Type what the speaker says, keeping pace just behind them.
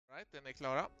Alright, är ni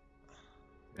klara?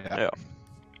 Ja.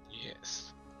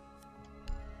 Yes.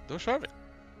 Då kör vi.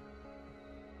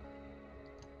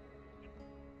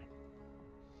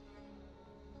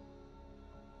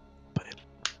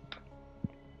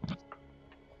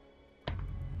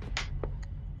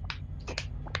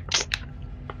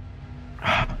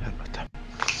 Helvete.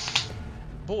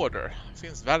 Border.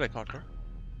 Finns värre kartor?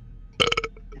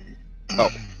 Ja.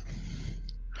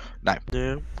 Nej.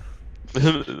 Ja.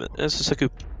 Jag ska söka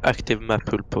upp Active Map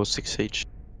Pool på 6H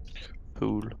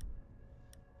Pool.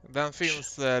 Den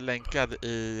finns länkad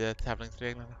i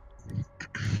tävlingsreglerna.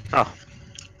 Ja,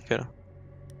 okej då.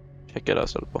 Checka där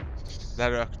så det på.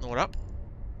 Där rök några.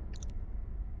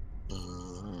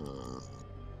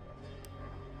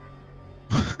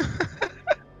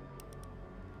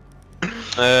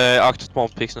 Aktivt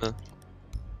Mompix nu.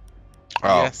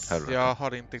 Ja, Yes, helvete. jag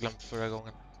har inte glömt förra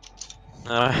gången.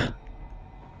 Nej.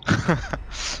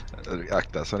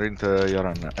 Akta så du inte gör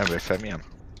en MV5 igen.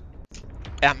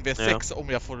 MV6 om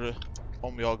jag får det.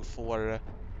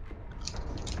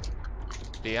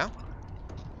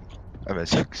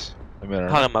 MV6. Jag menar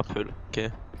Här är Map Pool.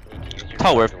 Okej.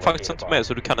 Tower är faktiskt inte med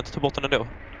så du kan inte ta bort den ändå.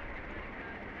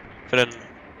 För den...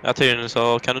 Ja, tydligen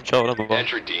så kan du inte köra den bara.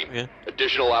 Entry team. Okay.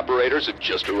 Additional operators have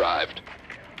just arrived.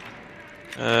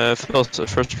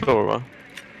 First floor va?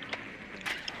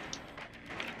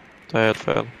 Det är helt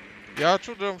fel. Jag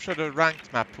trodde de körde ranked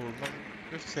map pool, men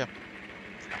vi får se.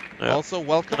 Ja. Also,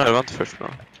 welcome. Nej, det var inte first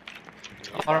floor.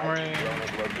 Armory.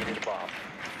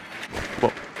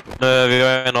 Vi har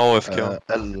en AFK.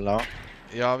 Ella.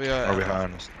 Ja, vi Och vi har...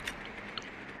 har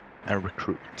en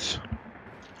recruit.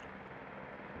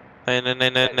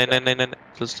 Nej.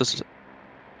 Sluta.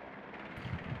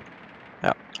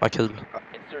 Ja, vad kul.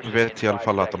 Du vet i alla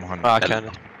fall att de har en Ja, kan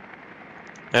jag.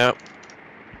 Ja.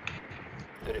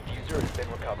 The diffuser has been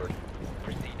recovered.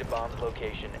 Proceed to bomb's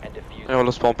location and defuse. Jag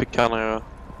håller spawnpick kan jag.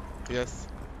 Yes.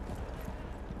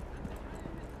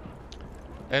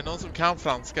 Är det någon som kan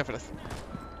franska förresten?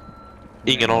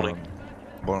 Ingen aning.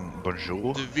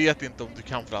 Bonjour. Du vet inte om du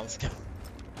kan franska.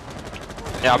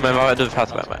 Ja, men vad du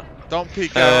fattar vad jag menar. De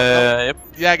pikar... Japp.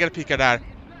 Jägare pikar där.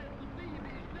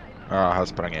 Ja, här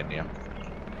sprang in igen.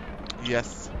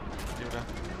 Yes. Det gjorde.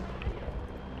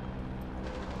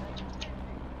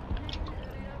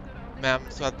 Men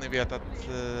så att ni vet att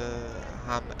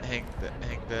han hängde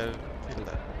till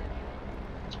där.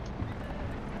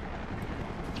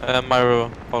 Myro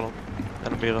har dem.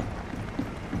 Eller Mira.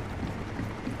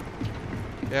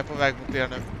 Jag är på väg mot er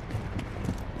nu.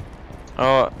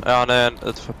 Ja, han är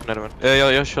utanför på nederven.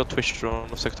 Jag kör Twitch drone och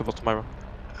försöker ta bort Myro.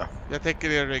 Jag täcker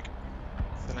er rygg.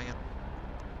 Så länge.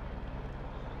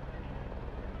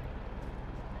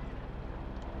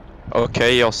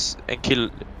 Okej, en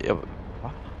kill...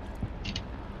 Va?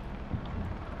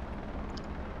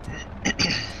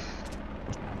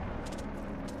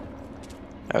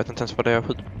 Jag vet inte ens vad det är jag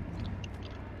skjuter.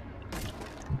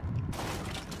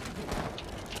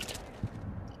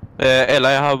 Ella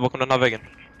är här bakom den här väggen.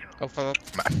 Uppfattat.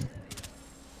 Nej.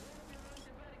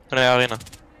 Den är här inne.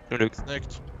 Lugnt.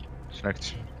 Snyggt.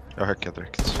 Snyggt. Jag hackar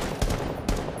direkt.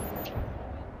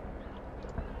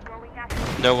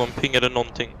 Någon pingade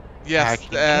någonting. Yes,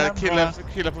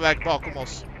 killen på väg bakom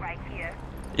oss.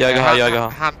 Jäger här.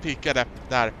 Han pikade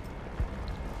där.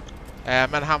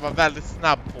 Men han var väldigt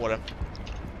snabb på den.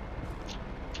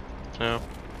 Ja.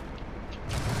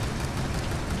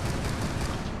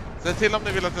 Se till om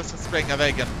ni vill att jag ska spränga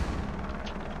väggen.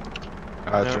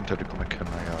 Jag tror inte du kommer kunna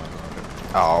göra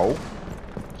det. Au.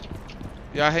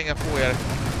 Jag hänger på er.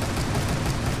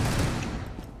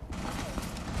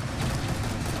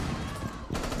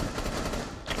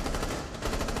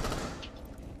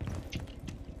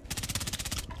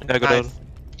 Jag går död.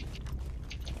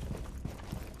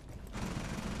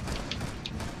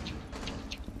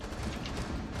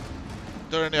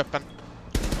 Dörren är öppen.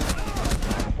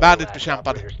 Bandit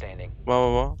bekämpad.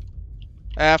 Vad?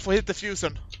 Få hit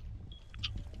diffusen.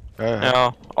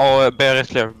 Ja, och B är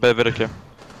clear. B är väldigt clear.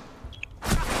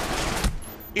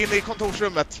 In i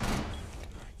kontorsrummet.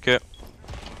 Okej.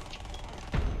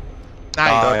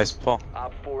 Nej, Nice. Bra.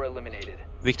 Op 4 eliminated.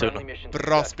 Victor. Friendly mission bra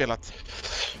successful. spelat.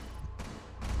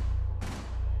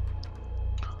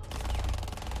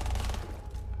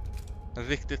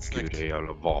 Riktigt Gud, snyggt. det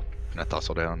jävla vapnet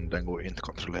alltså, den går inte att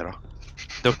kontrollera.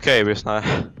 Det är okej, visst? Nej.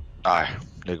 Nej,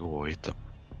 det går att hitta.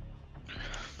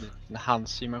 En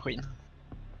handsymaskin.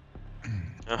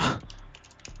 Ja.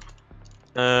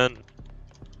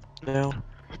 Ja.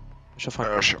 Kör fan.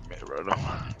 Jag kör med då.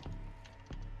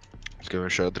 Ska vi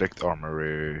köra direkt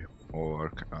armory och...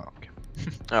 Ja, okej.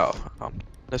 Ja, fan.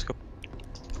 Let's go.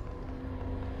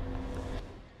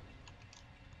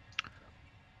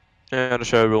 Ja, då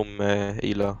kör jag Rom med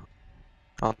Ila,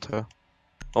 antar jag.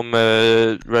 Om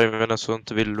Raven så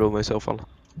inte vill Roma i så fall.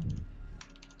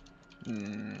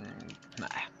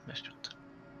 Nej, det tror jag inte.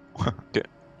 Okej.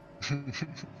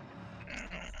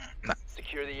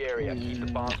 Secure the area. Keep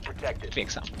the bombs protected.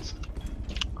 Tveksamt.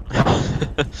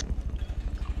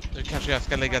 Nu kanske jag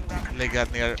ska lägga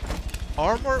ner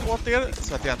armor åt er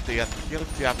så att jag inte är en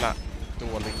helt jävla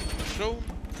dålig person.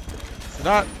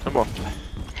 Sådär. Det är bra.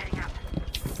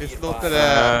 Visst låter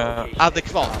det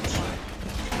adekvat.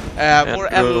 Vår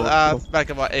L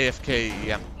verkar vara AFK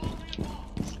igen.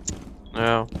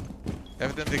 Ja. Jag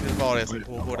vet inte riktigt vad det är som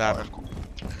pågår där. Men...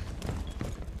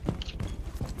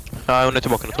 Ja, hon är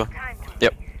tillbaka nu tror jag. Ja.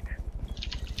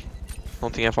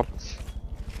 Någonting i alla fall.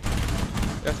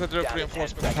 Jag sätter upp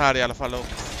reinforcement här i alla fall och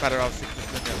spärrar av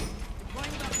siktet.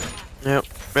 Ja,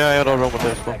 men jag gör Roma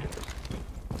till på.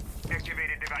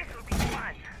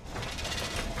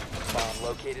 Bomb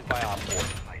located by Op 4.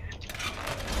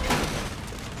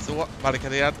 Så,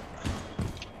 barrikaderad.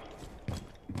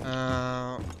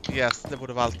 Yes, det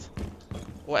borde vara allt.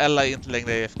 Och Ella är inte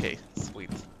längre AFK.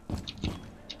 Sweet.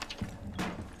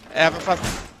 Även fast...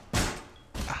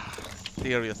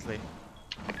 seriously.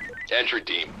 Entry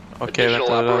team. Okej,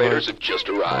 Additional vänta. operators have just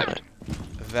arrived.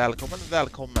 Välkommen,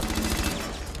 välkommen.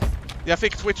 Jag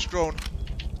fick Twitch drone.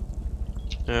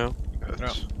 Ja. Bra.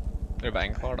 Är det bara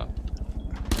en kvar då?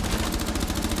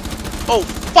 Oh,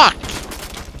 fuck!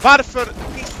 Varför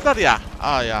missade jag?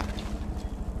 Ah, ja.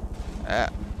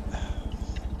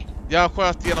 Jag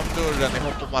sköt genom dörren i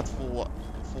hopp om att få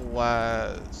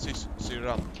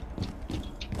syrran.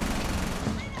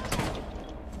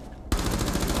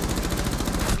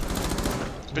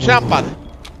 Bekämpad!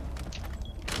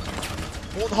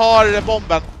 Hon har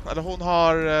bomben. Eller hon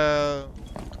har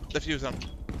diffusern.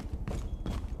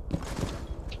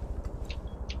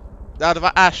 Ja, det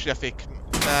var Ash jag fick.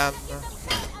 Men...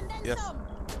 yes.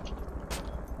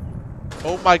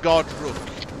 Oh my god, Rook.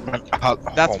 Men,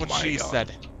 That's what she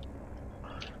said.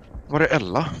 Var det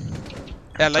Ella?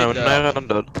 Ella är Ja, den är död. redan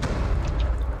död.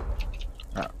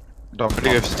 De Det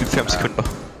är efter typ 5 sekunder.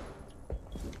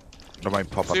 De har ju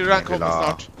poppat Syrran min kommer lilla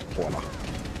snart. håla.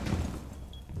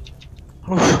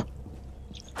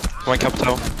 Var en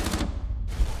kapten.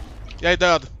 Jag är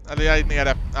död. Eller jag är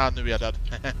nere. Nu är jag död.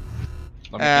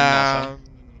 De är inne,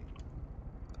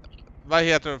 Vad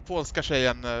heter det? Polska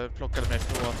tjejen plockade mig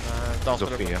från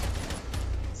datorrummet.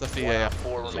 Sofia, ja. Op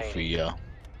 4 remaining. Sofia.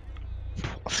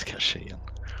 Polska tjejen.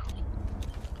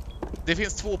 Det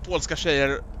finns 2 polska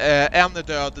tjejer. En är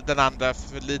död, den andra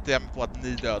förlitar jag mig på att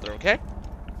ni dödar, okej?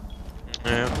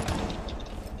 Ja.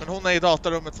 Men hon är i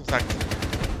datorrummet som sagt.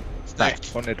 Nej,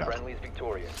 hon är där. Friendly's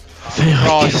victorious.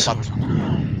 Bra jobbat.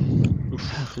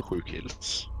 Uff, 7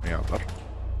 kills. Jävlar.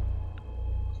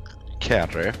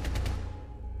 Carry.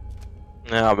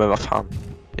 Ja, men vad fan.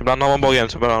 Ibland har man bra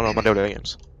games och ibland har man dåliga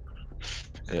games.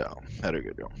 Ja,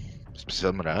 herregud ja.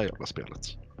 Speciellt med det här jävla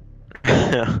spelet.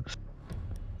 Ja.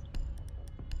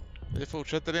 Vi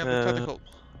fortsätter enligt tradition.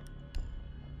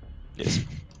 Yes.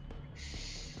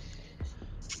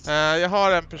 Jag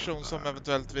har en person som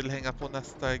eventuellt vill hänga på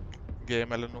nästa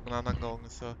game eller någon annan gång,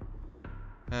 så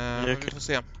men vi får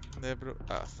se. Det beror...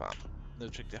 fan. Nu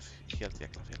tryckte jag helt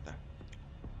jäkla fel där.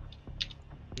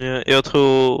 Ja, jag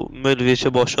tror möjligtvis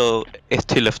jag bara kör ett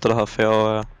till efter det här, för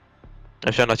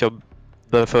jag känner att jag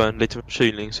börjar få en liten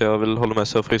förkylning, så jag vill hålla mig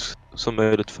så frisk som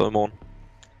möjligt för imorgon.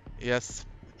 Yes.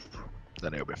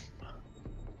 Den är jobbig.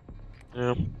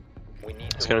 Ja. We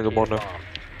need to Ska den gå locate bort nu? a bomb.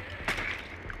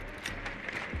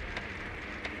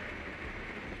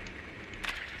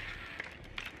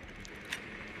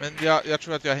 Men jag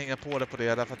tror att jag hänger på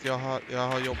det därför att jag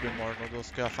har jobb imorgon och då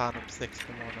ska jag fan upp 6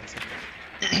 på morgonen. Så.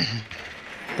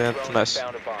 Det är inte Drone nice.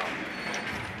 found a bomb.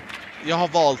 Jag har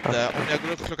valt det. Om jag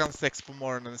går upp klockan 6 på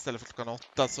morgonen istället för klockan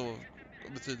 8 så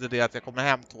betyder det att jag kommer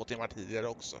hem 2 timmar tidigare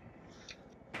också.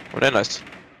 Och det är nice.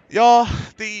 Ja,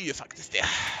 det är ju faktiskt det.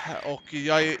 Och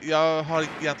jag har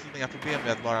egentligen inga problem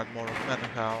med att vara en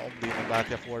morgonmänniska om det innebär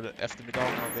att jag får eftermiddagen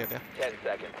av det. 10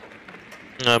 seconds.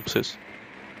 Ja, precis.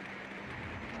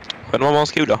 Själv har man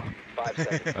skola. 5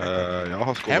 seconds. Jag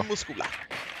har skola. Hem och skola.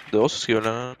 Du har också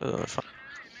skola. Fan.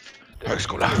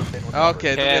 Högskola.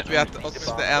 Okej, då vet vi att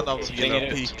åtminstone en av dem gillar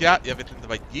att pika. Jag vet inte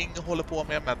vad Jing håller på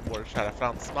med, men vår kära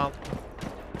fransman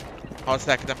har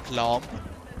säkert en plan.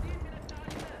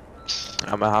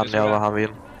 Ja, men han gör vad han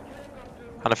vill.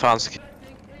 Han är fransk.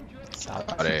 Sant.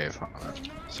 Ja, det är fan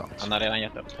sant. Han har redan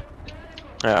gett upp.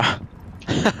 Ja.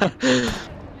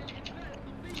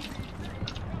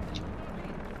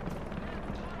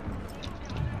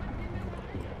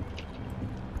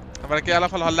 Han verkar i alla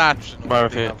fall ha lärt sig Varför?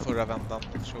 något i den förra vändan,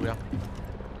 tror jag.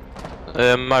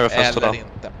 Myra-fönster Eller där.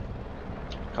 inte.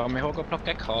 Kom ihåg att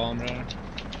plocka kameror.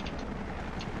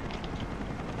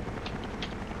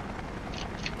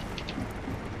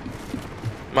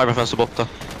 Myra-fönster borta.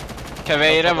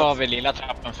 Kaveira var vid lilla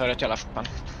trappan förut i alla fall.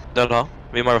 Det där,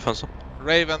 vid Myra-fönster.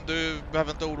 Raven, du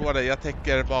behöver inte oroa dig. Jag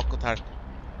täcker bakåt här.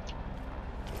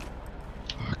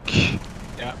 Fuck.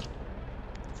 Ja.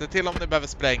 Se till om ni behöver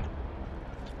spräng.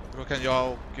 Då kan jag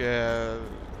och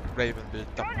Raven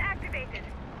byta.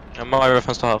 Ja,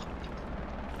 Myra-fönster här.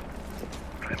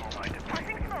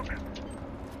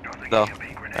 Där.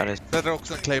 Ja, det är... Sätter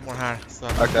också en Claymore här. Så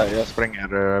Okej, jag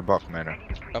springer bakom mig nu.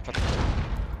 jag fattar.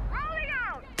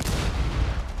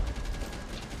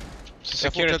 Så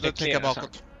Jag fortsätter att täcka clearance.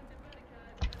 bakåt.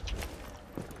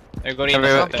 Jag går in och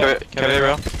sätter.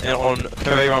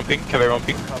 Kaveira on ping, Kaveira on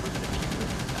ping.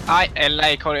 Aj,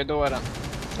 eller i korridoren.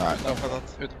 Nej, Jag har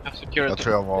fattat. Utanför security. jag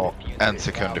tror jag var en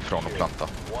sekund ifrån att planta.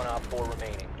 One op 4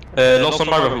 remaining. Lost on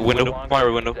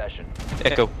Myra window. Possession.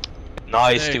 Echo.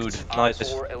 Nice Snyggt. dude, nice.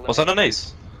 Was that an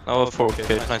ace? Det var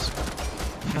 4K, nice.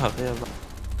 Jävlar.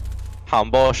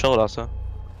 Han bara körde alltså.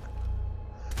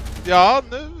 Ja,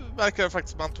 nu verkar det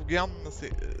faktiskt man tog igen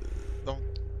de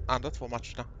andra 2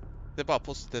 matcherna. Det är bara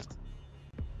positivt.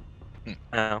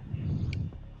 Ja.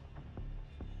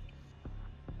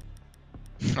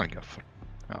 Ja, gaffel.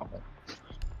 Ja.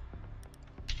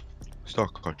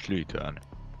 Stackars lite här nu.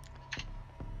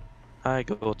 I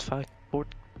got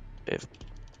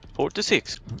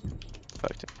 46.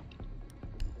 Faktiskt.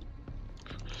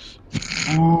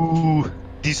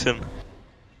 Decent.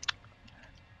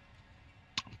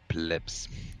 Plebs.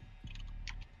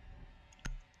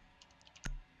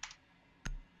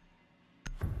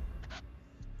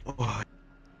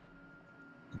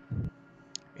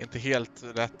 Inte helt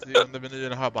rätt. Under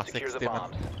menyn har jag bara 60,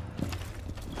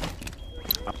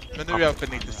 men nu är jag uppe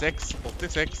 96,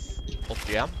 86,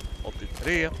 81,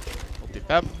 83,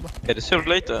 85. Är det så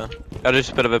lite? Ja, du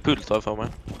spelar väl pult här för mig?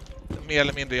 Mer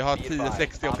eller mindre. Jag har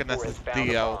 1060 och en SSD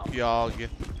och jag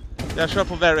kör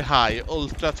på very high.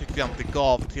 Ultra tyckte jag inte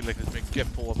gav tillräckligt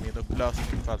mycket på min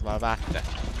upplösning för att vara värt det.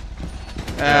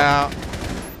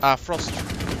 Frost,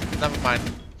 never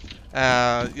mind.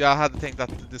 Jag hade tänkt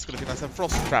att det skulle finnas en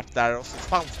frost trap där och så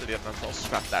fanns det redan en frost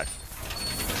trap där.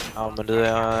 Ja, men du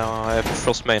är på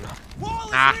Frost main.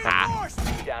 Aha!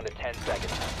 Down to 10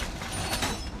 seconds.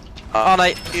 Ah,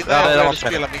 nej! Innan jag började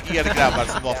spela med er grabbar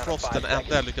så var Frost den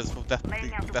enda jag lyckades få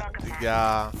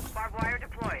vettiga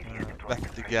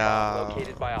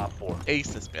Located by op 4.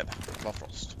 aces med. Var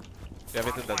Frost. Jag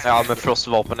vet inte ens. Ja, men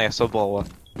Frost-vapen är så bra.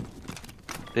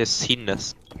 Det är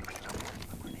sinnes.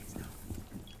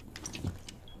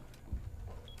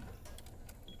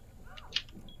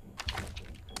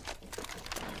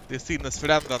 Det är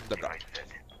sinnesförändrande bra.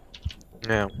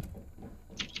 Ja.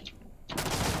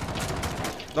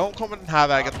 De kommer den här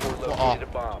vägen Op 4 på A. located a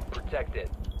bomb. Protect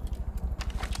it.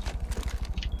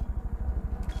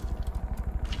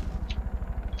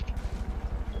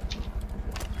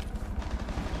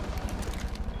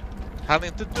 Han är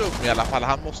inte dum i alla fall.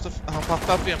 Han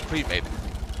fattar att vi är en pre-made.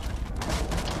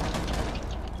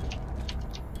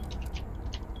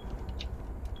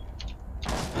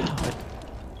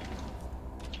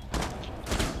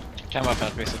 Kan vara för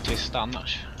att vi är så tysta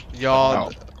annars. Ja,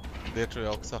 det tror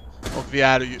jag också. Och vi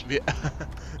är ju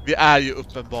vi är ju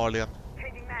uppenbarligen.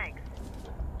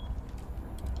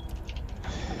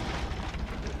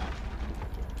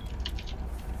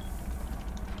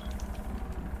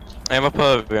 Jag var på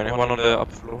övervåningen, jag var on the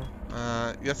upper floor.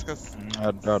 Jag ska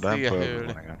Jag dödade se en på hur...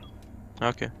 övervåningen.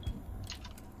 Okej.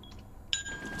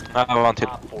 Ja, det var en till.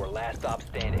 Op 4 last stop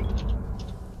standing.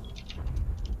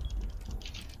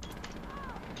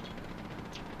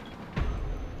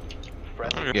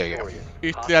 Friendly Ja. victorious.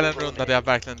 Ytterligare en runda där jag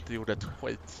verkligen inte gjorde ett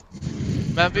skit.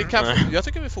 Men vi kan, jag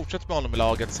tycker vi fortsätter med honom i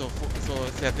laget så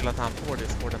ser jag till att han får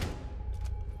Discorden.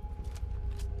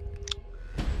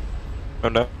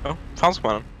 Men det? Ja,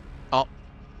 franskmannen. Ja.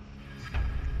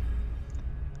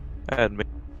 Admin.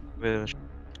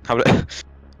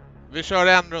 Vi kör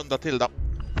en runda till då.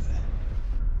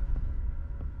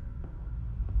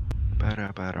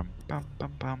 Bam,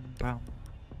 bam, bam, bam.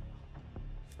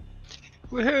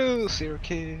 Woohoo! 0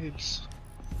 kills!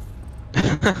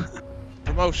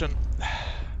 Promotion.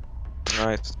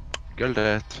 Nice.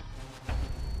 Guldet.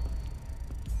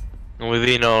 Om vi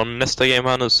vinner nästa game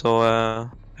här nu så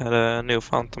är det nog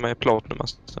fan ta mig platinum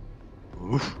alltså.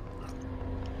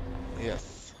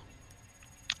 Yes.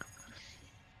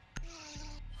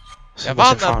 Jag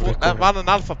vann en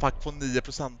alfapack på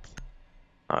 9%.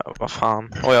 Ja, vad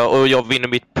fan. Och jag vinner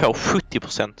mitt på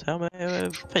 70%. Ja,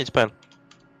 men fint spel.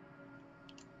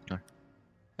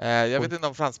 Jag vet inte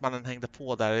om fransmannen hängde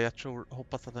på där,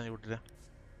 hoppas att han gjorde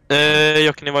det.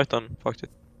 Jag kan invita honom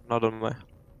faktiskt. Han hade med.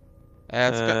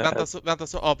 Vänta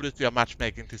så avbryter jag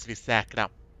matchmaking tills vi är säkra.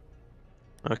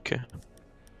 Okej.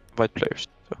 Invite players.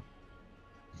 Så.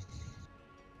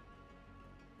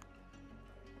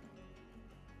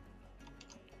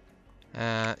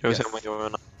 Jag vill se om man kan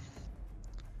vinna.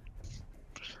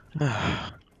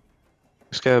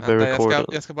 Ska jag bli recorded?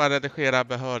 Jag ska bara redigera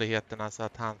behörigheterna så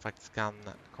att han faktiskt kan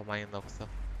komma in också.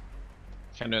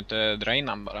 Kan du inte dra in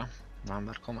han bara? När han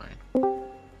väl kommer in.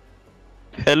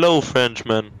 Hello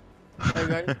Frenchman. Hey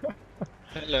guys.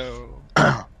 Hello.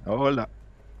 Hola.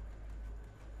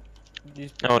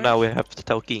 Oh, now we have to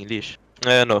talk English.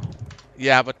 No.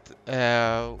 Yeah, but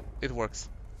it works.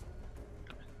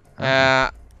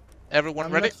 Everyone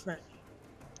I'm ready? not French.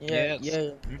 Yeah, Yes.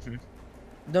 yeah. Mhm.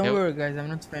 Don't Yeah. worry, guys. I'm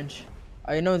not French.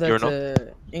 I know that You're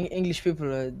English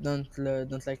people don't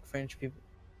like French people.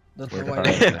 Don't know We're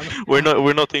why. the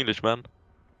We're not English, man.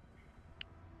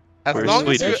 We're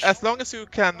Swedish. As long as you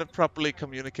can properly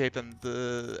communicate and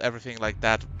everything like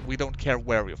that, we don't care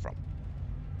where you're from.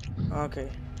 Okay.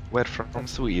 We're from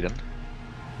Sweden.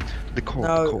 The cold,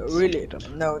 No, cold really.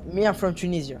 Sweden. No, me. I'm from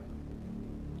Tunisia.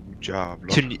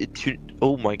 Jävlar.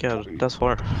 Oh my god, that's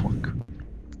far. Fuck.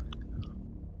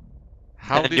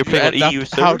 How And did you're you playing end on EU up?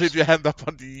 How servers? did you end up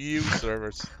on the EU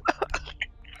servers?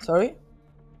 Sorry.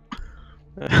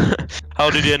 How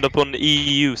did you end up on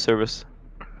EU service?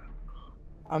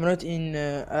 I'm not in.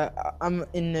 I'm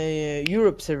in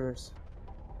Europe servers.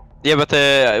 Yeah, but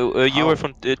you Oh. were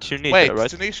from Tunisia, Wait, right?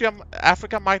 Tunisia,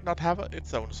 Africa might not have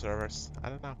its own servers. I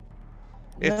don't know.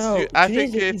 No, I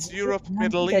think Tunisia it's is Europe, behind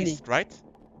Middle Italy. East, right?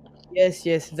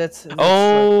 Yes, that's right.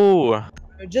 Oh,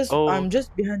 oh. I'm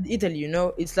just behind Italy. You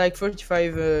know, it's like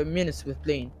 45 minutes with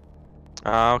plane.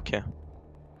 Okay.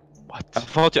 What?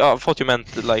 I thought you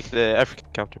meant like the African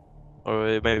country,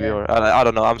 or maybe Yeah. you're. I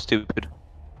don't know. I'm stupid.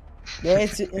 Yeah,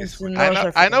 it's in I North know.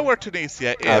 Africa. I know where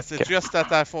Tunisia is. Okay. It's just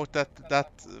that I thought that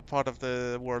part of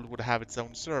the world would have its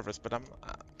own servers, but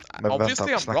Men obviously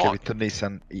vänta, I'm snackar wrong. vi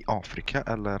Tunisien i Afrika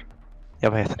eller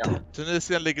Jag vet inte.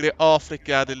 Tunisien ligger i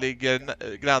Afrika, det ligger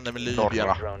granne med Libyen.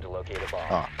 norra? Drone to locate a bomb.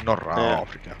 Ja, norra Ja.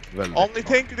 Afrika. Väldigt Om ni norra.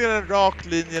 tänker er en rak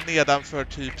linje nedanför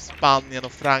typ Spanien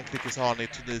och Frankrike så har ni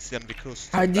Tunisien vid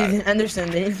kusten I där. didn't understand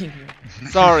anything.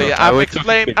 Sorry, I I'm went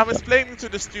to explaining to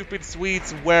the stupid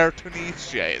Swedes where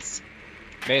Tunisia is.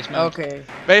 Basement. Okay,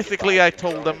 Basically, I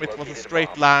told them it was a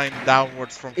straight line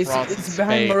downwards from France and it's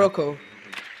behind Spain. Morocco.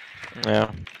 Yeah.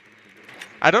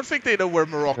 I don't think they know where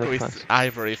Morocco That's is nice.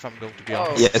 either, if I'm going to be Oh.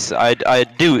 honest. Yes, I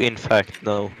do in fact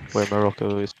know where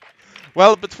Morocco is.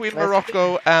 Well, between That's-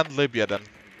 Morocco and Libya then.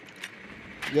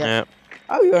 Yeah. Yeah.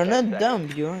 Oh, you're not dumb,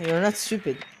 you're not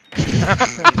stupid.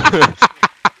 5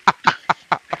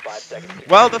 seconds.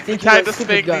 Well, that's the Think you're a kindest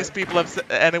stupid thing guy. these people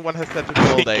anyone has said to me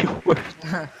all day.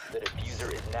 The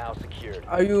diffuser is now secured.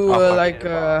 Are you like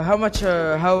how much?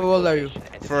 How old are you?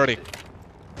 30.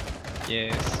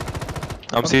 Yes.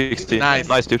 I'm 60.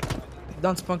 Nice. Dude.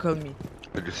 Don't spunkle me.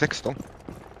 Är du 16?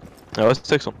 Jag är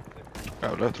 16.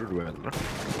 Jävlar, jag tror du är äldre.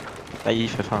 Nej,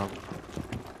 för fan.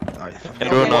 Nej, fan. Jag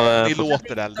tror nog... Ni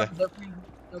låter äldre.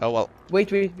 Oh well.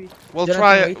 Wait. We'll Jonathan,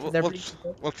 try. wait, they're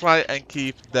We'll try and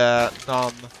keep the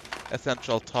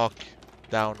non-essential talk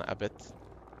down a bit.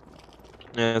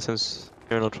 Yeah, since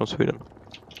you're not from Sweden.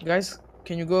 Guys,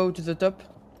 can you go to the top?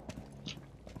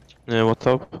 Yeah, what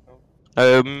up?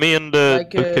 Me and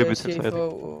Like Lundkvist is inside.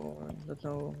 CFO or don't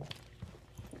know.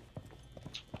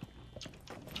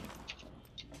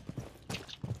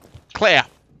 Clear.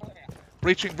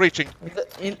 Breaching.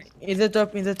 In the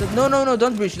top. No,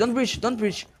 don't breach. Man,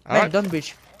 Alright. don't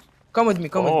breach. Come with me,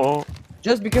 come with me. Oh,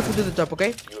 Just be careful to the top,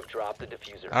 okay? You have dropped the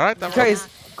diffuser. All right. Guys,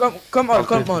 come all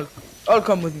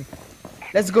come with me.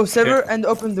 Let's go server and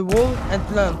open the wall and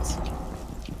plant.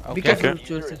 Be Okay. careful The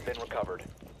diffuser has to been recovered.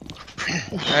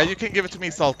 You can give it to me,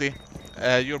 Salty.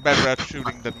 You're better at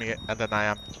shooting than me and than I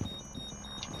am.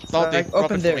 Salty, Like, drop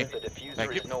open it there. for me. The diffuser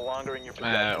Thank you. is no longer in your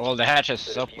possession. All the hatches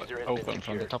The up diffuser has been open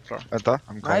from the secured. top floor. Vänta,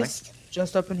 I'm coming. nice.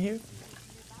 Just open here.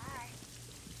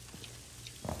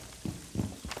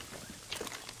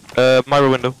 Myra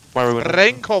window.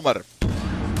 Regn kommer.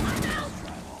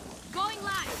 Going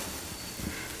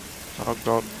live. Oh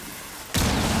god.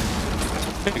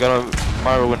 I got a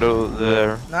Myra window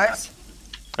there. Nice.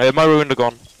 Myra window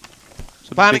gone.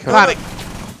 So Panic. be careful.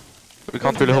 We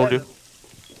can't really hold you.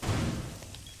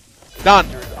 Done.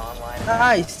 Diffuser is online.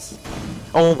 Nice.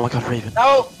 Oh my god, Raven.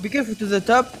 Now be careful to the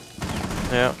top.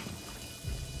 Yeah.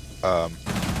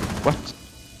 What?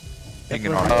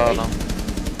 Ingen That's aning. right. No.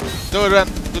 Dörren.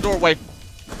 The doorway.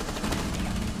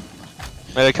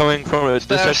 Coming from the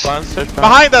stairs behind,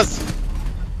 Behind us!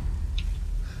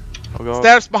 Oh god.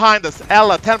 Stairs behind us.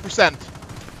 Ella, 10%.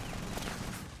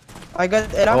 I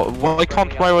got Ella. Oh, why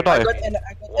can't Myra die? I got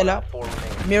Ella.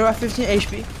 Mira 15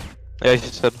 HP. Yeah, she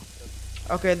said.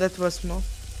 Okay, that was small.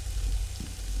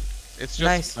 It's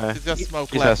Nice. just, it's just smoke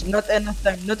He's left. Not enough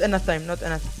time, not enough time, not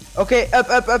enough. Okay, up.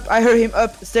 I heard him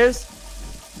upstairs.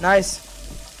 Nice.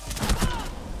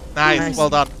 Nice, well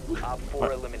done. Op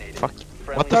 4 eliminated. Fuck.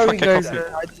 Friendly What the Sorry fuck, I guys,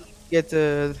 can't I didn't get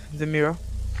the mirror.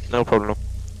 No problem.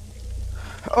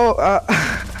 Oh,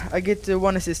 I get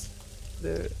 1 assist.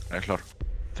 Jag är klar.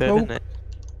 Very No. nice.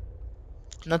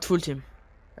 Not full team.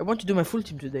 I want to do my full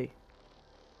team today.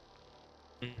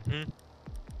 Mhm.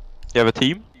 You have a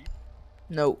team?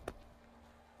 Nope.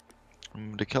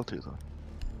 Det är kallt ute.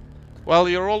 Well,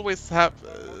 you're always I'm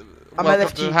a welcome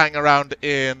lefty. to hang around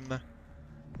in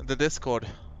the Discord.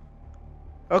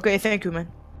 Okay, thank you, man.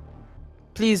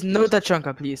 Please, no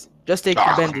Tachanka, please. Just take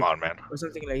Ah, Bandit come on, man. or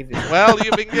something like this. Well,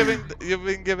 you've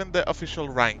been given the official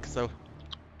rank, so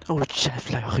Åh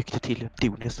jävlar, jag ryckte till.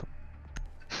 Dog nästan.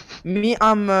 Me,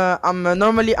 I'm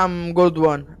normally I'm gold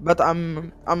 1, but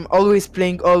I'm always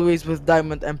playing with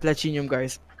diamond and platinum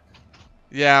guys.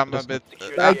 yeah, I'm a bit.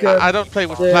 Like, I don't play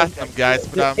with the- platinum guys,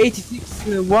 but The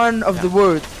 86 one of the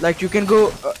world. Like you can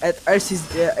go at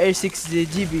R6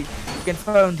 GB. You can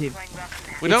find him.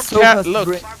 we it's don't so care. fast Look,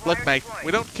 brain. look, mate.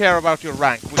 We don't care about your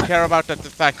rank. We care about the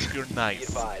fact that you're Be nice.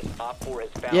 advised, Op 4 has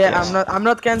found Yeah, Yes. I'm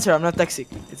not cancer. I'm not toxic.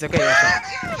 It's okay.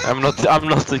 I'm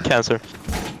not the cancer.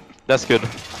 That's good.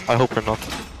 I hope you're not.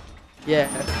 Yeah.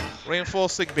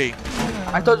 Reinforcing B.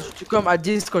 I told you to come at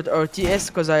Discord or TS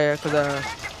because I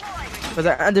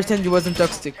understand you wasn't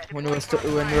toxic when you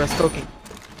were talking.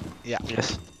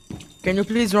 Yes. Can you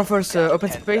please reinforce open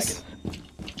 10 space? seconds.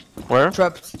 Where?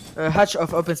 Trapped hatch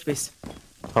of open space.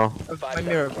 Oh, Of my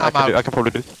mirror. I'm out. I can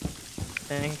probably do it.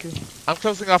 Thank you. I'm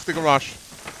closing off the garage.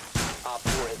 Op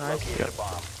 4 has Nice. located a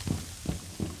bomb.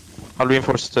 I'll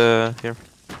reinforce here.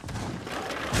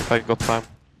 If I got time.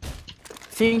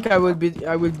 Think I will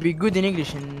be good in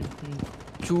English in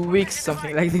 2 weeks,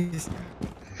 something like this.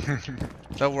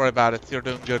 Don't worry about it. You're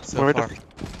doing good so Where far.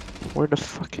 Where the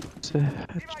fuck is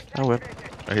oh well.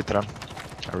 Jag hittar den.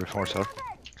 Jag reforcerar.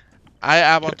 I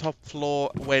am on top floor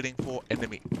waiting for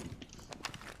enemy.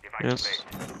 Yes.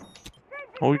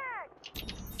 Oh.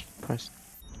 Nice.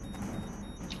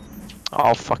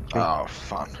 Oh fuck me. Ah,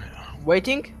 fan.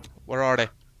 Waiting? Where are they?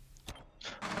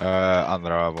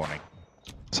 Andra våning.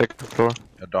 Second floor.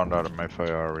 Jag downar mig för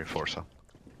jag reforcerar.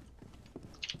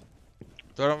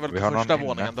 Då är de väl Vi på har första någon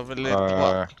våningen. inne. De vill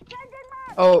inte...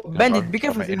 Oh, bandit, be sorry.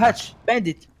 careful, the Okay. hatch.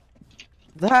 Bandit.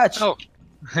 The hatch. Oh.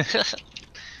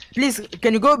 Please,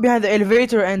 can you go behind the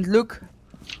elevator and look?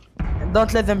 And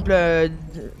don't let them play.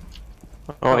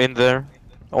 Oh, in there.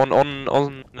 On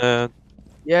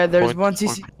Yeah, there's point. one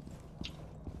CC.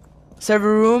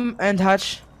 Server room and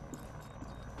hatch.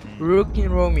 Rook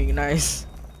in roaming, nice.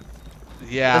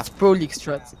 Yeah, That's pro league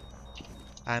strat.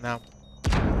 I know.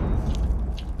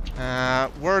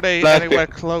 Were they Black anywhere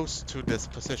close to this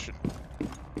position?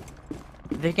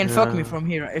 They can fuck me Yeah. from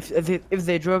here. If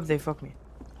they drop, they fuck me.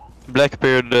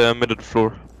 Blackbeard middle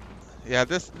floor. Yeah,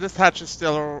 this hatch is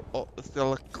still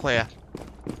clear.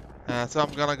 So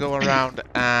I'm gonna go around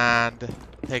and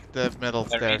take the middle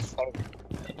stairs.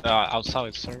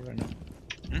 Outside server now.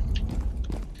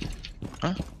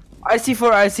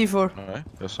 IC4. Nej,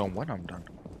 jag sa when I'm done.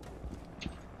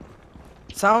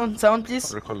 Sound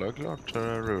please. Har du kollat klart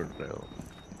rulle?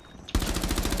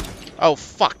 Oh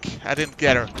fuck! I didn't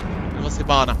get her. It was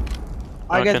Hibana.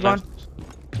 I get Okay, one.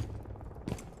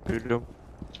 Nice.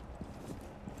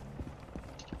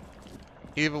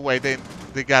 Either way, they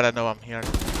gotta know I'm here.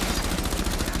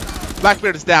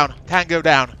 Blackbeard is down. Tango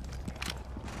down.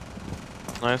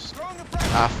 Nice.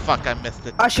 Ah fuck! I missed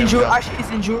it. Ash There we injured. go. Ash is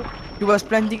injured. He was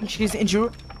planting. She's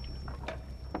injured.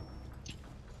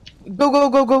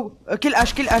 Go. Kill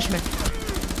Ash, man.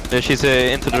 Yeah, she's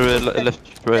into the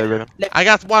left Raven. I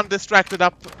got one distracted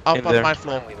up In on there. my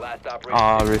floor. Friendly, last operation.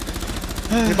 Ah, rip.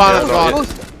 Hibana's gone.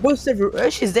 Both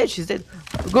server. She's dead.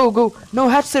 Go. No,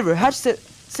 hatch server.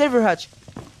 Server hatch.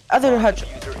 Other hatch.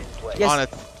 User in play. Yes. On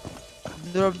it.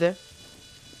 They're up there.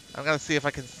 I'm gonna see if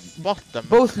I can spot them.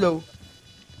 Both low.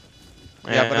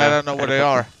 Yeah, but I don't know where they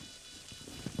are.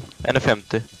 And a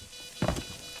 50.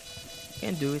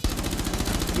 Can do it.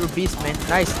 You're a beast, man.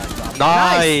 Nice.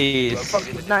 Nice!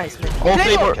 Fucking nice, man. Oh,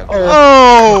 Claymore! flavor!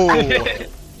 Oh!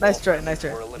 Nice try.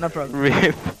 No problem.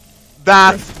 Rip.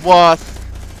 That was...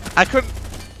 I couldn't...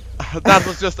 That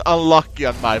was just unlucky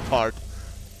on my part.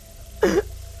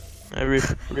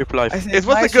 Rip life. I said It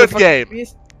was a nice good for fucking game.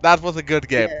 beast. That was a good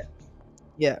game.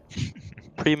 Yeah.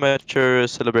 premature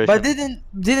celebration. But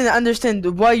didn't understand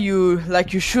why you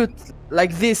shoot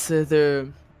like this.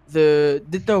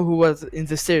 Didn't know who was in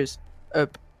the stairs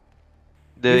up.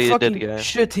 You The fucking dead guy.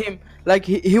 shoot him like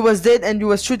he was dead and you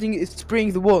was shooting,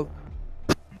 spraying the wall.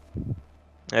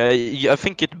 I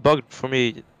think it bugged for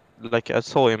me. Like I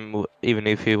saw him even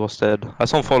if he was dead. I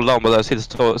saw him fall down, but I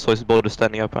still saw his body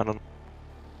standing up. I don't know.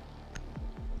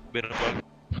 Been a bug.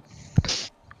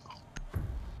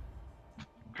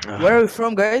 Where are you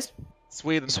from, guys?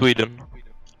 Sweden. Sweden.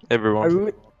 Everyone. Are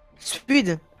we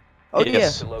Sweden? Oh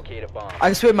Yes. To locate a bomb. yeah.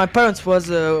 I swear my parents was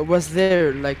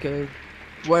there like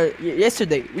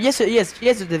yesterday.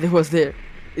 Yesterday they was there.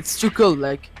 It's too cold,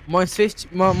 like -50,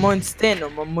 -10 or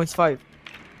 -5.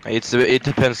 It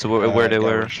depends where they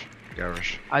were. Garage.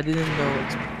 I didn't know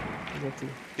exactly.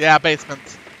 Yeah, basement.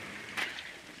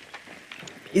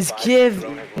 Is Kiev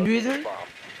Sweden?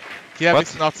 Kiev What?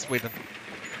 is not Sweden.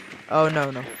 Oh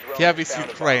no. Kiev is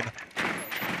Ukraine.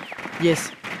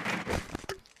 Yes.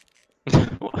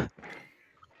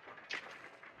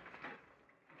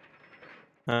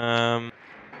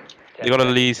 They got a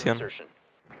Elysian.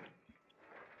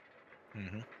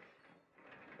 Mm-hmm.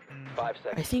 5 I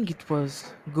seconds. think it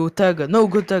was Gotaga. No,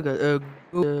 Gotaga.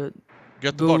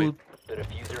 Göteborg. Go. The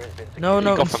diffuser has been No, secured.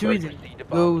 in Gothenburg. Sweden. Proceed to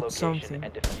Go bomb location something.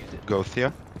 and defuse it.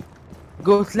 Gothia.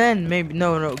 Gotland, maybe.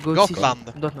 No.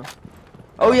 Gotland. Don't know.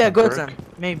 Oh yeah, Gothenburg.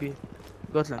 Gotland. Maybe.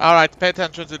 Gotland. Alright, pay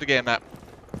attention to the game now.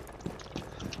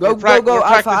 Go, We're go, we're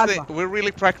Alpha, practicing- Alpha. We're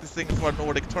really practicing for a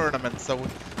Nordic tournament, so we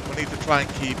need to try and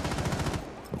keep.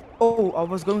 Oh, I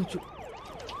was going to.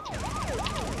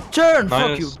 Turn!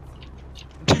 Fuck you.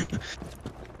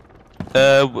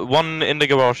 One in the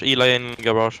garage. Eli in the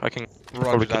garage. I can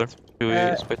probably kill her.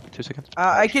 that. Wait 2 seconds.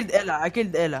 I killed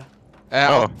Ella.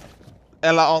 Oh.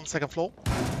 Ella on second floor.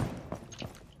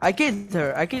 I killed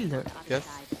her. Yes.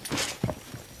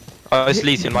 It's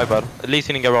Elysian, my bad.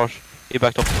 Elysian in garage. He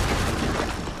backed off.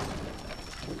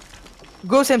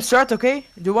 Go same strat, okay?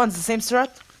 Do you want the same strat?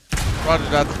 Roger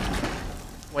that.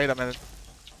 Wait a minute.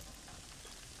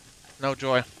 No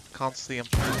joy. Can't see him.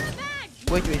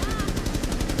 Wait.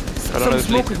 I don't Some know,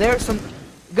 smoke please. there, some...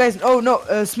 Guys, oh no,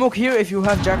 smoke here if you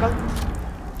have Jackal.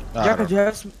 No, Jackal, no, do you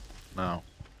have no.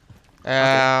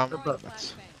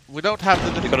 We don't have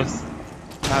the You got it. defuse.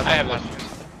 I have that.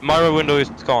 Myra window is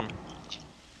gone.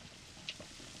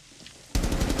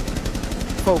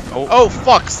 Folk. Oh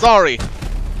fuck! Sorry.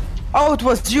 Oh, it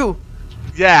was you!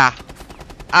 Yeah.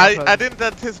 I Okay. didn't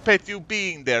anticipate you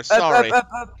being there. Up, Sorry. up.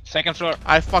 Second floor.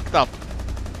 I fucked up.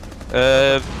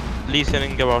 Elysian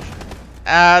in garage.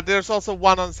 There's also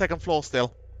one on the second floor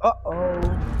still. Uh-oh.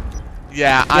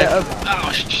 Yeah, Yeah,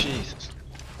 Oh, Jesus.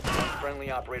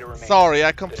 Friendly operator remains. Sorry,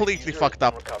 I The completely diffuser fucked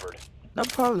has been up. recovered. no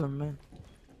problem, man.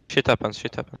 Shit happens.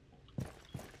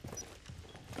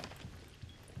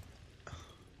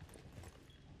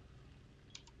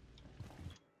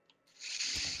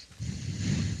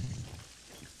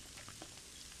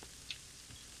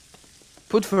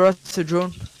 Put for us a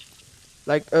drone.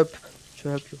 Like up to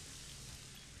help you.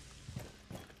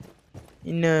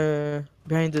 In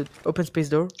behind the open space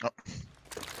door. Oh.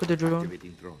 Put the drone.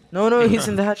 No, he's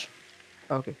in the hatch.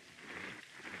 Okay.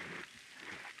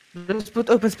 Just put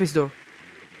open space door.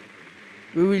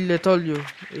 We will tell you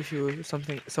if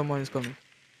someone is coming.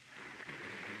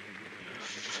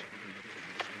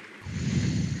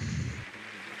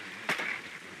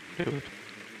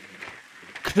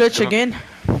 Clutch Come on. again,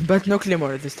 but no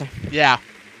claymore this time. Yeah.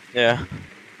 Yeah.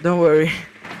 Don't worry.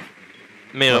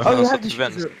 Mira Oh, you has have the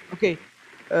vents. diffuser. Okay.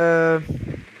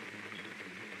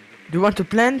 Do you want to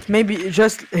plant? Maybe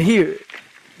just here,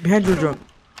 behind your drone.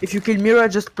 If you kill Mira,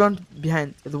 just plant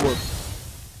behind the wall.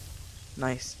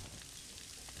 Nice.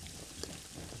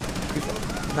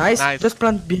 Nice. Just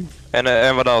plant behind.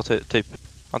 En vad där typ?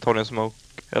 Antagligen smoke.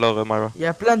 Eller Myra.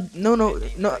 Yeah, plant. No,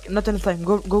 not enough time.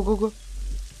 Go.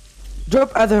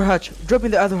 Drop other hatch. Drop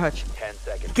in the other hatch. 10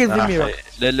 seconds. Kill the Mira.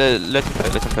 Let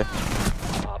him play.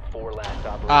 Op 4 last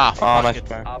operator. Ah, Ah, fuck nice it.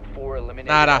 try. Op 4 eliminated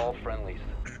Nada. all friendlies.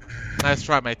 Nice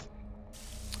try, mate.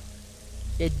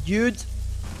 Yeah, dude.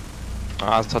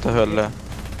 Han satt och höll.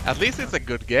 At least it's a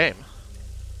good game.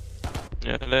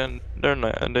 Yeah,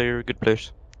 they're good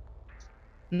players.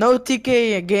 No TK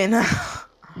again.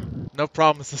 No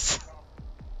promises.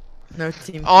 No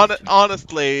team.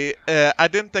 Honestly, I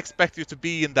didn't expect you to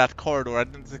be in that corridor. I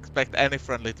didn't expect any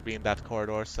friendly to be in that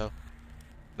corridor, so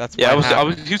that's why Yeah, it I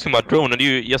happened. was using my drone and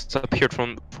you just appeared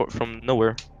from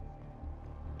nowhere.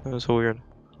 That was so weird.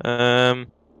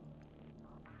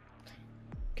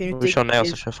 Can you Vi take kör ner så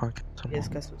his- kör fan. Yes,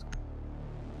 castles.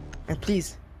 And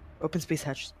please, open space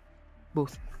hatch.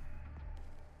 Both.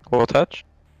 Och attach?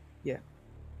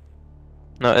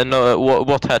 No,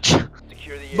 what hatch?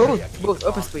 Secure the area. Keep Both, the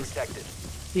upper bombs space. protected.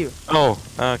 Here. Oh,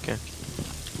 okay.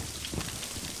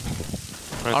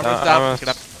 Right, Armor's down, pick it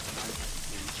up.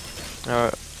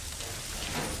 Uh,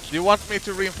 Do you want me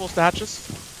to reinforce the hatches?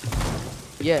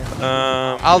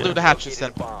 Yeah. I'll do the hatches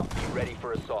then. Located a bomb. Be ready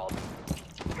for assault.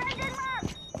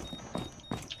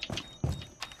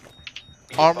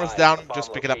 Be Armor's advised, down, a bomb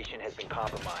just pick it up. location has been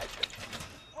compromised.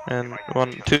 And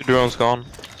 2 drones gone.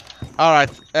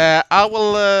 Alright, I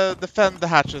will defend the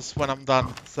hatches when I'm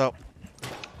done, so...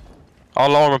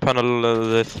 I'll armor panel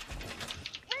this.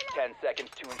 10 seconds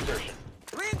to insertion.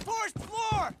 Reinforced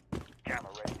floor! Camera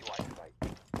ready to isolate.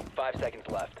 5 seconds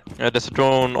left. Yeah, there's a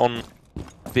drone on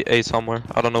A somewhere.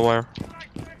 I don't know where.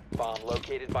 Bomb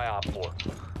located by Op 4.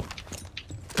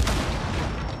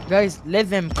 Guys, let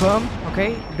them come,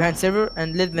 okay? Behind server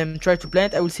and let them try to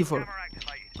plant. I will C4.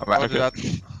 I'll do that.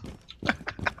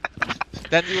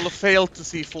 Then you will fail to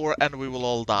C4 and we will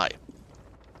all die.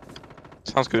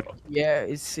 Sounds good. Yeah,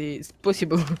 it's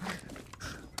possible.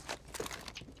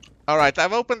 Alright,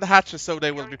 I've opened the hatches so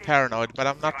they will be paranoid, but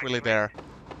I'm not really there.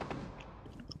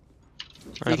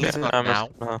 At least not now.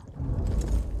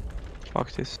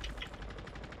 Fuck this.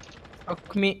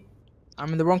 Fuck me.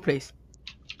 I'm in the wrong place.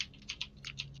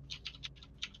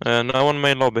 No one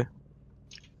main lobby.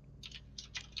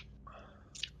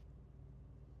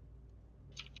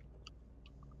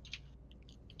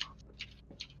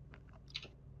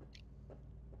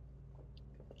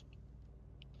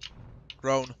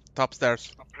 Drone, top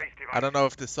stairs. I don't know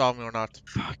if they saw me or not.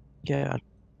 Yeah.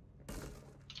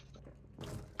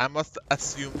 I must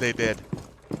assume they did.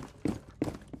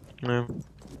 Yeah.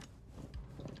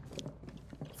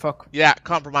 Fuck. Yeah,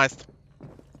 compromised.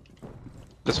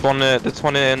 There's one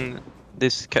in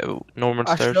this normal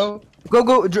Ash, stairs. no.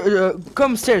 Go,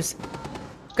 come stairs.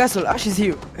 Castle, Ash is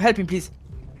here. Help him, please.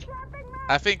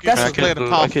 I think you That's should play the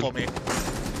path for me.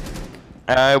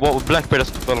 What Blackbeard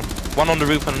as well. One on the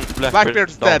roof and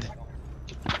Blackbeard's down. dead.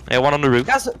 Yeah, one on the roof.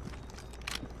 Castle.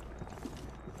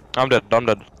 I'm dead.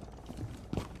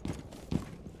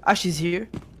 Ash is here.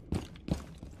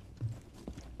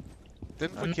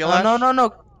 Didn't we kill Ash?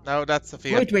 No. No, that's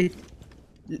Sophia. Wait.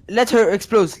 Let her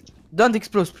explode. Don't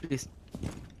explode, please.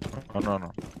 Oh,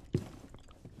 no.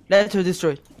 Let her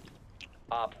destroy.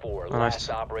 Op 4, Nice. last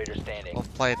operator standing. Well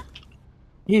played.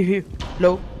 Here.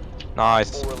 Low.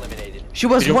 Nice. 4 eliminated. She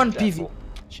was Video. 1 PV.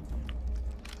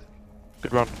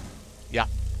 Good run.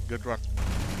 Good run.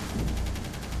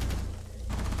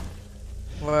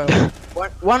 Well,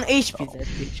 1 HP that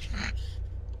bitch.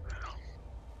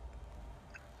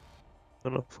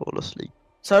 Gonna fall asleep.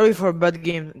 Sorry for a bad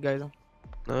game, guys.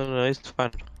 No, it's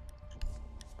fine.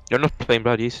 You're not playing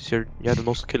bad, Jesus. You have the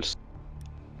most kills.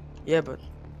 Yeah, but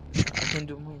I can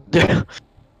do more. Yeah.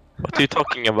 What are you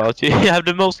talking about? You have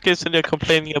the most kills and you're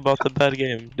complaining about the bad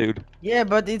game, dude. Yeah,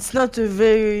 but it's not a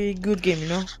very good game, you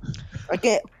know?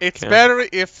 Okay. It's Yeah. better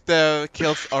if the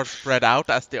kills are spread out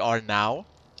as they are now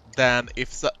than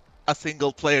if a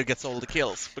single player gets all the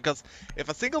kills. Because if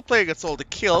a single player gets all the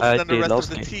kills, then the rest of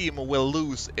the team will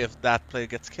lose if that player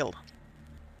gets killed.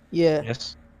 Yeah.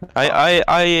 Yes.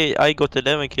 I got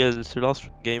 11 kills the last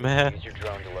game. Use your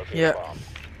drone to locate Yeah. a bomb.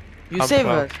 You I'm save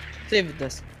proud. us. Save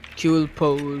us. Cool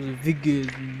pose, Vigil.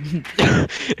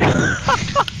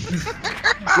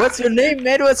 What's your name,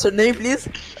 man? What's your name, please?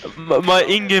 My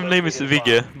in-game name is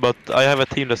Vigge, but I have a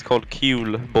team that's called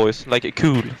Cool Boys, like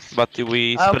cool, but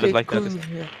we spell it like cool. that.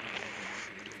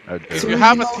 Yeah. If you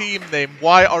have a team name,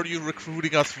 why are you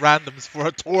recruiting us randoms for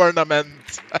a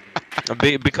tournament?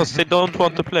 Because they don't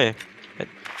want to play.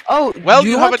 Oh, Well, do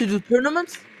you you have want a- to do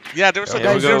tournaments? Yeah, there's a, Yeah,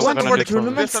 Guys, we're you there's, want a to do Nordic,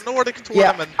 tournaments? there's a Nordic Yeah,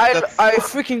 tournament. I that's-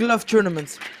 freaking love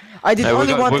tournaments. I did Yeah,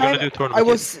 only one we're gonna time. do tournament, I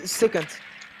yeah. was second.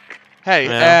 Hey,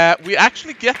 Yeah. we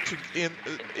actually get to in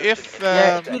if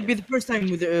Yeah, it will be the first time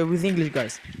with English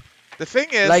guys. the thing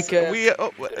is like,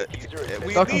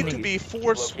 we talking need to be English.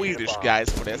 4 Swedish guys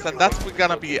for this, and that's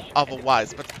gonna be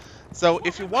otherwise. But so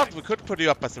if you want, we could put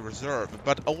you up as a reserve,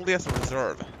 but only as a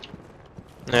reserve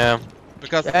Yeah.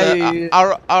 because Yeah,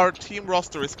 our team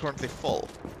roster is currently full.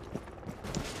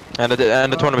 And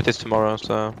the tournament is tomorrow,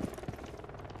 so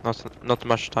not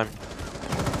much time.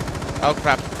 Oh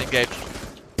crap! Engaged.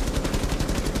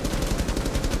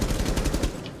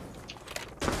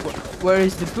 Where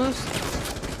is the boost?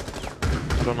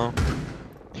 I don't know.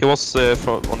 He was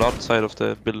on the other side of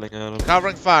the building. I don't know.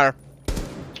 Covering fire.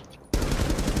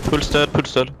 Pull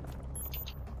stud.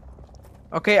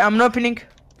 Okay, I'm not opening.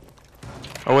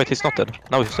 Oh wait, he's not dead.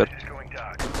 Now he's dead.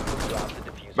 Drop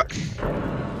the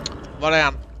diffuser. Var är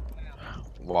han?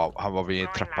 Wow, han var vid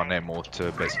trappan ner mot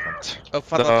basement.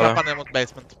 Uppfattat Da- trappan ner mot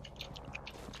basement.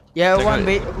 Yeah, Take one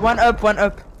it. one up, one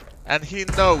up. And he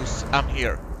knows I'm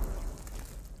here.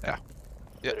 Yeah.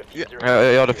 Yeah,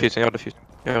 yeah. Jag har diffusing,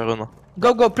 Jag rundar.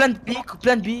 Go, plant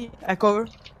B, I cover.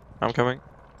 I'm coming.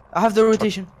 I have the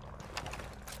rotation.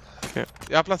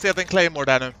 Jag har placerat en claymore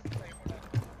där nu.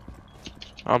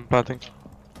 I'm planting.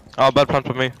 Oh, bad plant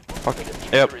for me. Fuck.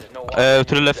 Yep.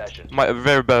 To the left. My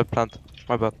very bad plant.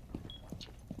 My bad.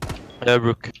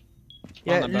 Rook.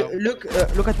 Yeah, On the bow.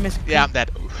 look at me. Yeah, I'm dead.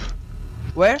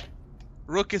 Where?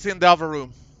 Rook is in the other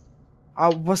room. I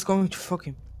was going to fuck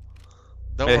him.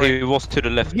 Don't worry. He was to the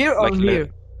left. Here or like here?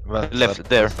 Left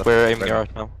there. We're aiming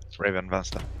right now. Raven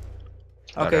vänster.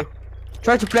 Okay.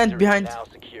 Try to plant behind. Now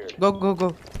secured.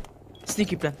 Go.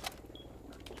 Sneaky plant.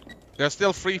 There's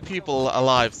still 3 people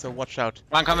alive, so watch out.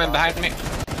 One coming behind me.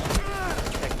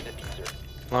 Protect the diffuser.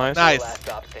 Nice. Nice. Last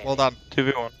stop standing. Well done.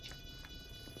 2v1.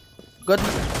 Good.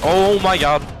 Oh my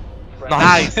god.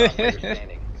 Nice.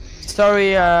 Standing.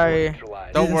 Sorry, I.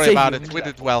 Neutralized. Don't Didn't worry save about you. it. We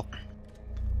did well.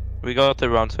 We got the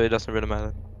round, so it doesn't really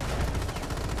matter.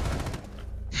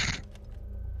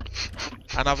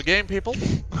 Another game, people.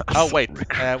 Oh wait,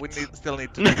 we still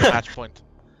need to make a match point.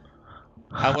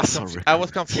 I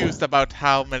was confused about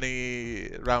how many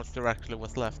rounds there actually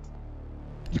was left.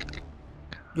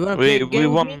 You wanna play a We game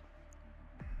with won. me?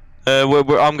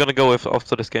 I'm gonna go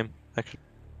after this game, actually.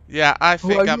 Yeah, I Who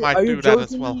think are I you? might Are do you that as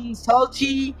joking? well.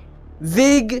 Salty,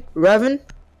 Vig, Raven.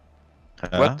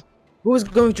 What? Who's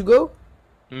going to go?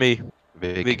 Me.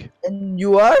 Vig. Vig. And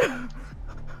you are?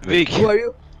 Vig. Who are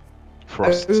you?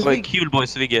 Frost. Are you Like Vig? cool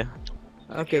boys, Vigge.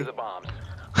 Okay. The bombs.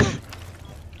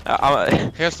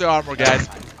 Here's the armor, guys.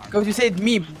 Because you said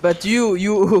me, but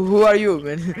who are you,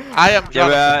 man? I am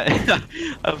Yeah, Jonathan.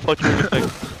 I'm fucking like.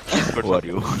 Who are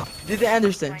you? Didn't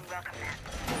understand.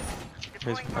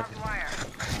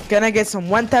 Can I get some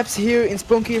one taps here in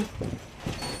Spunky?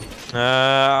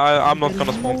 I'm not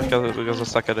gonna spawn because I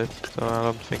suck at it, so I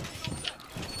don't think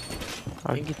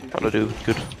I'm gonna do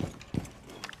good.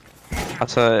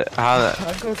 Alltså, han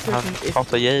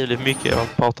pratar jävligt mycket, han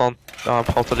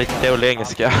pratar lite dålig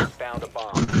engelska. Found a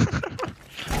bomb.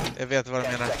 Jag vet vad du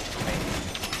menar.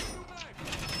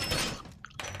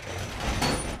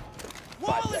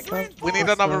 Wall is reinforced. We need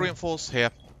another reinforce here.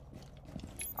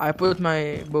 I put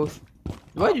my both.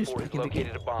 Why do you Op 4 speak in the game?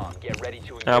 located a bomb. Get ready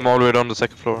to engage. I'm already on the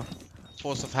second floor.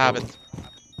 Force of habit.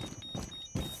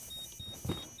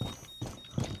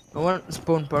 I want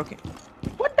spawn parking.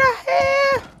 What the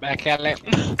hell? Back alley.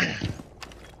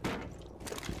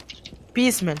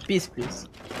 Peace, man. Peace, please.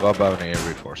 Vad behöver ni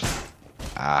reinforce?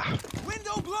 Ah.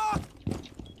 Window block.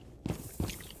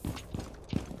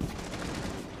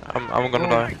 I'm gonna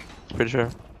die, pretty sure.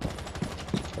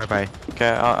 Bye bye.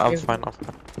 Okay, I'm fine.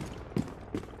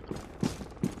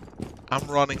 I'm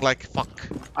running like fuck.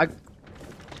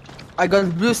 I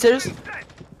got blue stairs.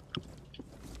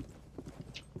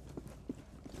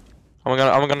 I'm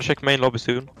gonna check main lobby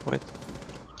soon. Wait.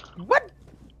 What?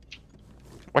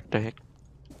 What the heck?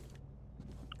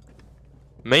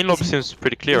 Main lobby seems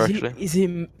pretty clear actually. Is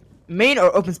he main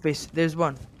or open space? There's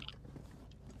one.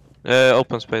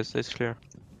 Open space, it's clear.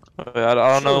 I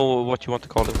don't know what you want to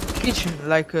call it. Kitchen,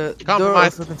 like a door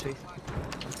Compromise. of open space.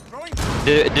 Throwing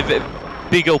The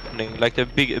big opening, like the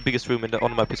biggest room on the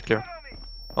map is clear.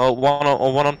 Oh,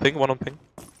 one on ping, one on ping.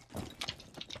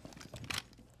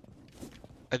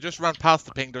 I just ran past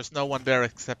the ping. There's no one there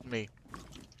except me.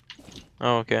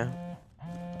 Oh, okay.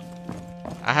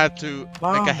 I had to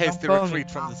Wow, make a hasty I'm retreat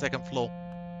from the second floor.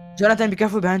 Jonathan, be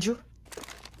careful behind you.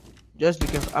 Just be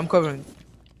careful. I'm covering.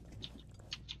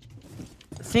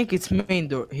 I think it's main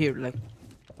door here, like.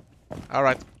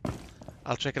 Alright.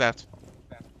 I'll check it out.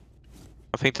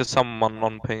 I think there's someone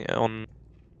on ping on.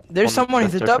 There's on someone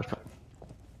in the left top.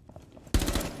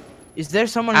 Is there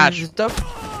someone Ash. in the top?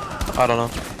 I don't know.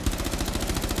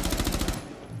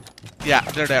 Yeah,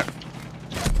 they're there.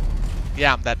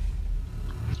 Yeah, I'm dead.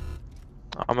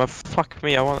 I'm a fuck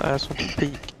me. I want to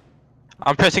peek.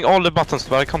 I'm pressing all the buttons,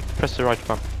 but I can't press the right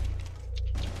one.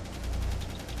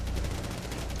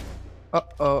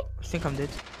 Uh-oh, I think I'm dead.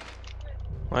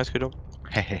 Nice, good job.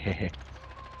 Hehehe.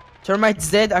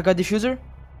 Termite's dead, I got diffuser.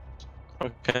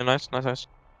 Okay, nice. Let's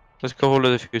go hold the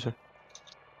diffuser.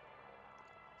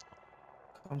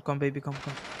 Come, baby, come.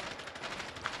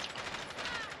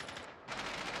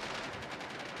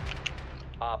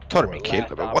 Op Tar du 4, min kill? last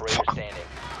What operator fuck? standing.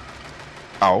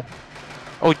 Ow.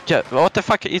 Oh yeah, what the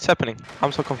fuck is happening?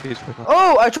 I'm so confused right now.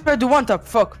 Oh, I tried to do one tap,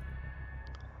 fuck.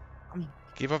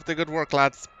 Keep up the good work,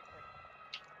 lads.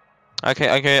 Okay,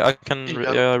 I can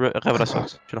reverse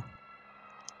it.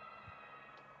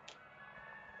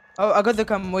 Oh, I got the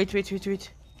cam. Wait.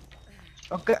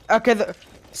 Okay, the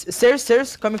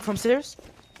stairs, coming from stairs.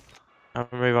 I'm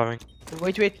reviving.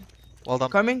 Wait. Well done.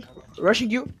 Coming. Rushing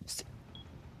you.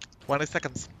 20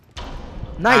 seconds.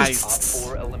 Nice.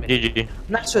 Op 4 eliminated. GG.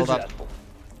 Nice Well shot. done.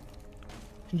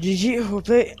 GG. Well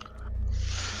play.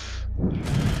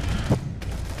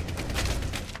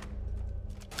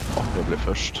 Jag blev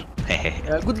först.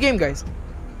 Good game, guys.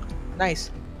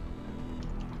 Nice.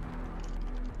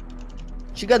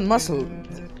 She got muscle.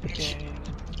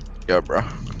 Ja, bra.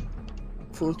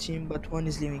 Full team, but one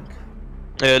is leaving.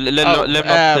 Lämna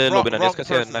wrong lobbyn, jag ska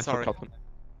se person, när sorry. jag pratar.